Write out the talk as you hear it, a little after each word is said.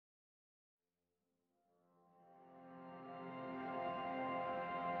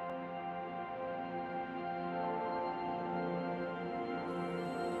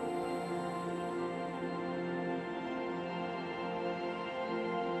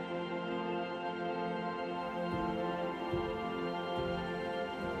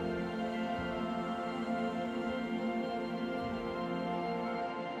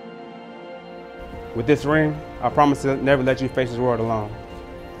With this ring, I promise to never let you face this world alone.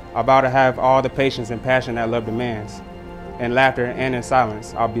 I vow to have all the patience and passion that love demands. In laughter and in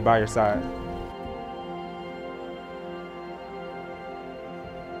silence, I'll be by your side.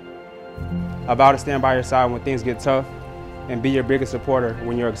 I vow to stand by your side when things get tough and be your biggest supporter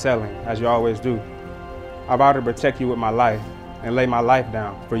when you're excelling, as you always do. I vow to protect you with my life and lay my life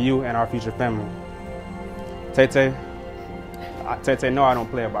down for you and our future family. Tay-Tay, no, I don't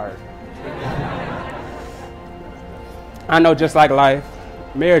play about her. I know just like life,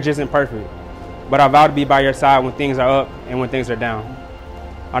 marriage isn't perfect, but I vow to be by your side when things are up and when things are down.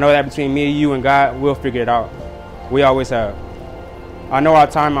 I know that between me, you, and God, we'll figure it out. We always have. I know our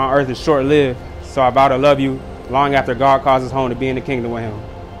time on earth is short-lived, so I vow to love you long after God calls us home to be in the kingdom with Him.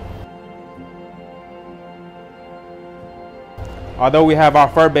 Although we have our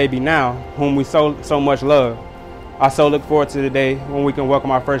fur baby now, whom we so much love, I so look forward to the day when we can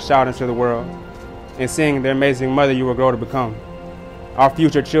welcome our first child into the world and seeing the amazing mother you will grow to become. Our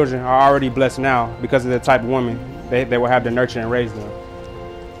future children are already blessed now because of the type of woman they will have to nurture and raise them.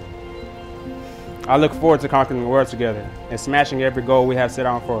 I look forward to conquering the world together and smashing every goal we have set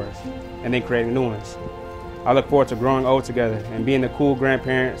out for us and then creating new ones. I look forward to growing old together and being the cool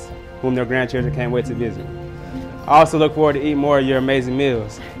grandparents whom their grandchildren can't wait to visit. I also look forward to eating more of your amazing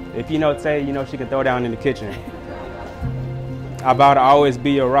meals. If you know Tay, you know she can throw down in the kitchen. I vow to always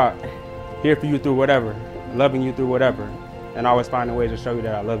be your rock, here for you through whatever, loving you through whatever, and always finding ways to show you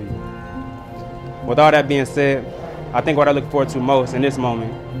that I love you. With all that being said, I think what I look forward to most in this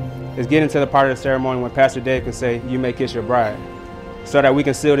moment is getting to the part of the ceremony when Pastor Dave can say, "You may kiss your bride," so that we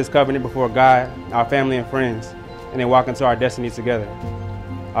can seal this covenant before God, our family, and friends, and then walk into our destiny together.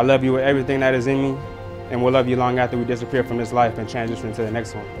 I love you with everything that is in me, and will love you long after we disappear from this life and transition to the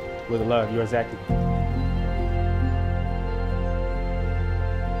next one. With love, yours, Zachary.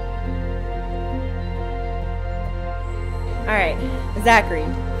 All right, Zachary.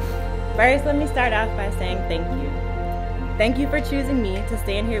 First, let me start off by saying thank you. Thank you for choosing me to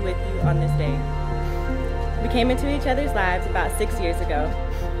stand here with you on this day. We came into each other's lives about 6 years ago.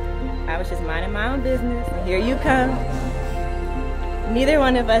 I was just minding my own business, and here you come. Neither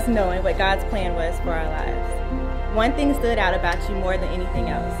one of us knowing what God's plan was for our lives. One thing stood out about you more than anything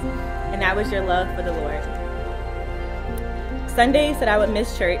else, and that was your love for the Lord. Sundays that I would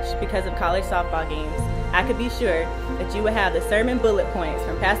miss church because of college softball games, I could be sure that you would have the sermon bullet points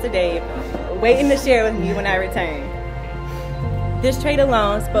from Pastor Dave waiting to share with me when I returned. This trait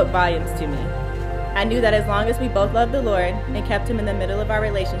alone spoke volumes to me. I knew that as long as we both loved the Lord and kept Him in the middle of our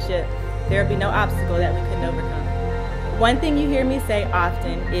relationship, there would be no obstacle that we couldn't overcome. One thing you hear me say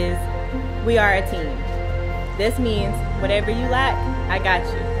often is, we are a team. This means whatever you lack, I got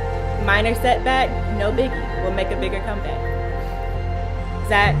you. Minor setback, no biggie, we'll make a bigger comeback.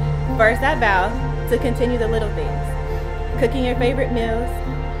 Zach, first I vow to continue the little things. Cooking your favorite meals,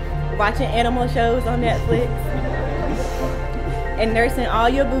 watching animal shows on Netflix, and nursing all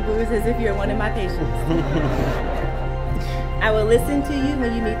your boo-boos as if you're one of my patients. I will listen to you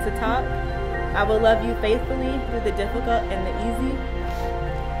when you need to talk. I will love you faithfully through the difficult and the easy.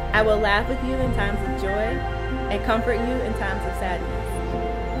 I will laugh with you in times of joy and comfort you in times of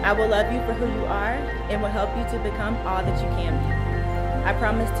sadness. I will love you for who you are and will help you to become all that you can be. I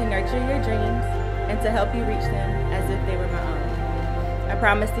promise to nurture your dreams and to help you reach them as if they were my own. I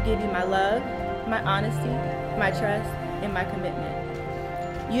promise to give you my love, my honesty, my trust, and my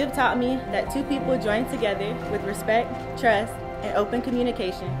commitment. You have taught me that two people joined together with respect, trust, and open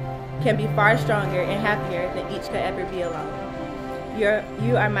communication can be far stronger and happier than each could ever be alone.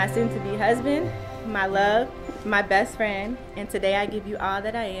 You are my soon-to-be husband, my love, my best friend, and today I give you all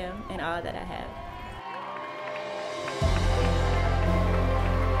that I am and all that I have.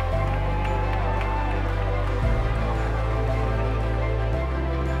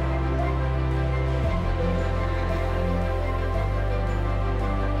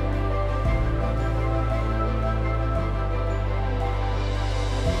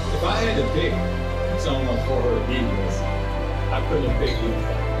 If I had to pick someone for her obedience, I couldn't have picked you.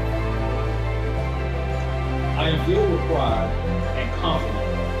 I am filled with pride and confident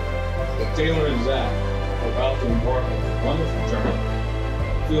that Taylor and Zach are about to embark on a wonderful journey,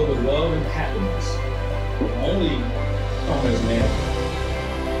 filled with love and happiness, that only come as man.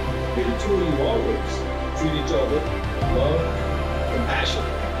 May the two of you always treat each other with love, compassion,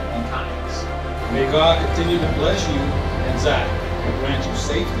 and kindness. May God continue to bless you and Zach and grant you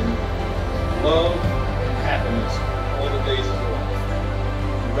safety, love, and happiness all the days of your life.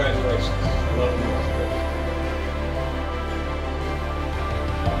 Congratulations. Love you.